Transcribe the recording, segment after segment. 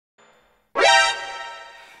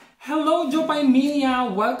Hello JHOPAY Media!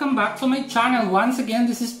 Welcome back to my channel. Once again,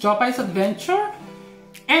 this is JHOPAY'S Adventure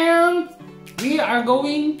and we are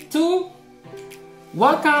going to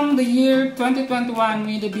welcome the year 2021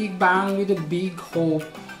 with a big bang, with a big hope.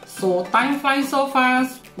 So time flies so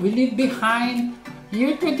fast. We leave behind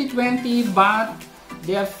year 2020, but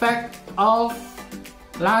the effect of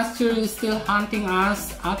last year is still haunting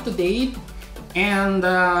us up to date, and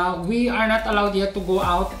we are not allowed yet to go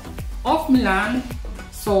out of Milan.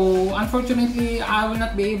 So unfortunately, I will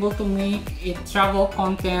not be able to make a travel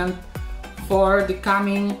content for the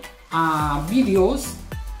coming videos,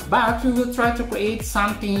 but we will try to create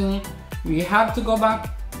something. We have to go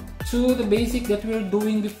back to the basic that we were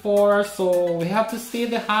doing before, so we have to stay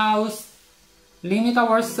in the house, limit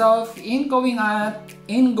ourselves in going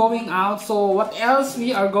out. So what else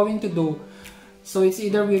we are going to do? So it's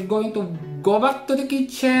either we're going to go back to the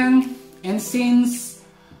kitchen, and since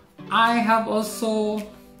I have also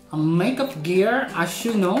a makeup gear, as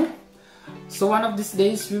you know, so one of these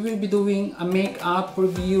days we will be doing a makeup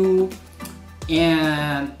review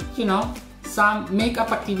and some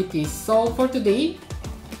makeup activities. So for today,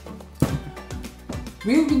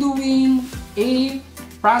 we'll be doing a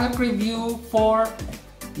product review for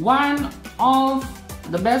one of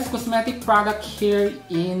the best cosmetic product here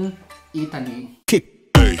in Italy.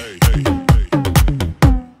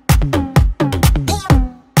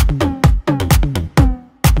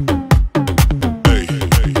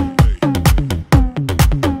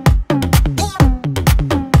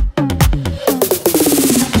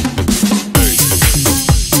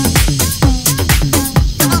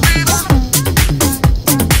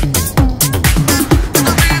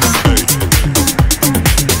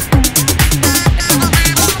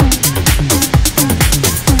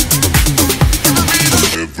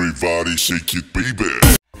 Shake it, baby.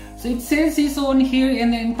 So it's sale season here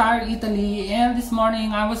in the entire Italy, and this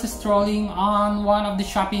morning I was strolling on one of the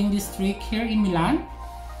shopping district here in Milan,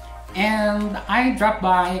 and I dropped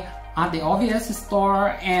by at the OVS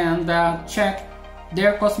store and checked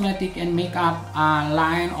their cosmetic and makeup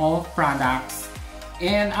line of products,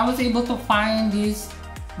 and I was able to find this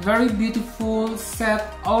very beautiful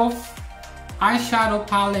set of eyeshadow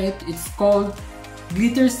palette. It's called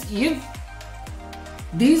Glitter's Eve.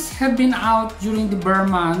 These have been out during the Burr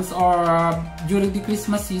months or during the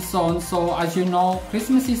Christmas season. So as you know,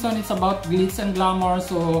 Christmas season is about glitz and glamour,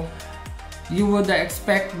 so you would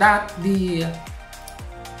expect that the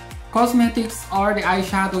cosmetics or the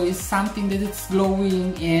eyeshadow is something that is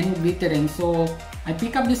glowing and glittering. So I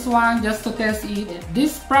pick up this one just to test it.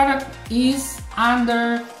 This product is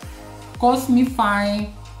under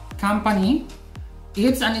Cosmyfy company.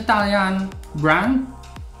 It's an Italian brand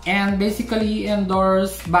and basically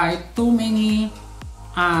endorsed by too many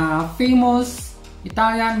famous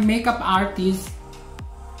Italian makeup artists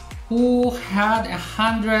who had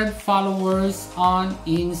 100 followers on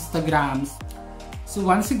Instagram. So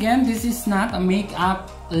once again, this is not a makeup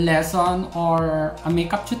lesson or a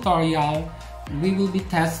makeup tutorial. We will be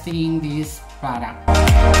testing this product.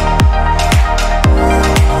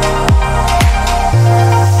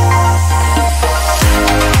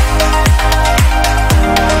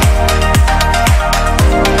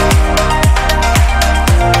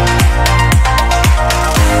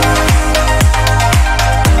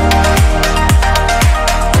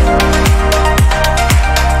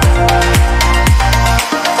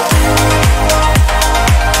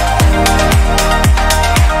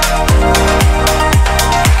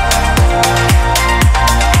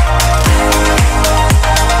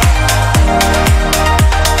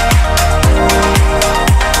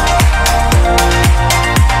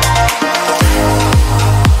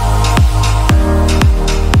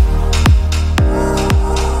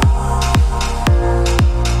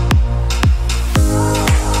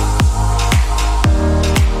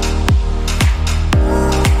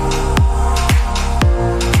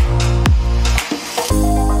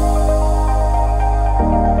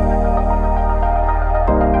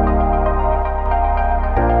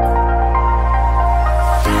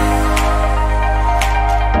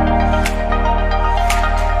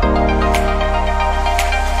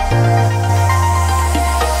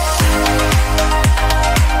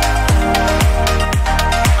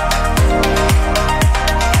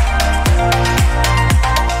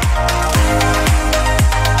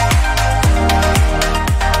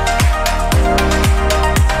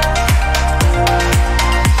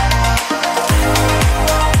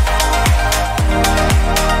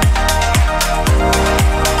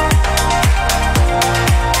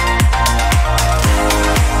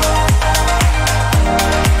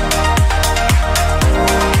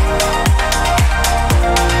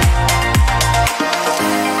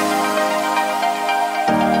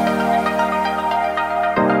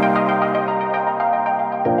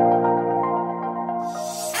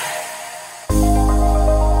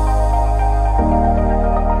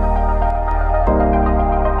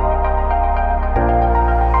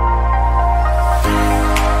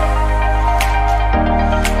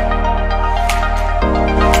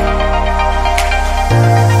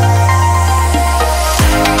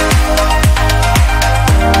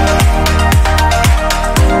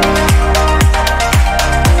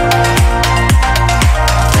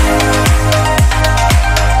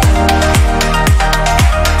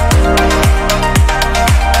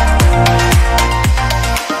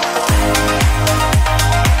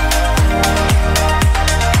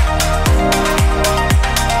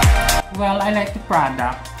 I like the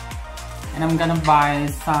product. And I'm gonna buy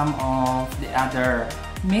some of the other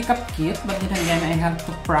makeup kit, but then again, I have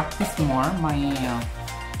to practice more my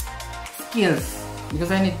skills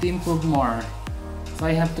because I need to improve more. So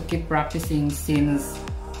I have to keep practicing since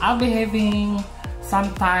I'll be having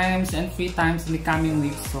sometimes and 3 times in the coming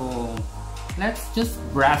week. So let's just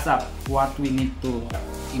brush up what we need to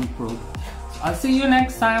improve. So I'll see you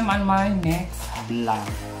next time on my next vlog.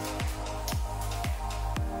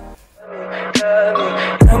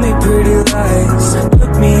 Tell me pretty lies,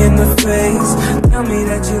 look me in the face, tell me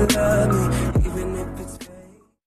that you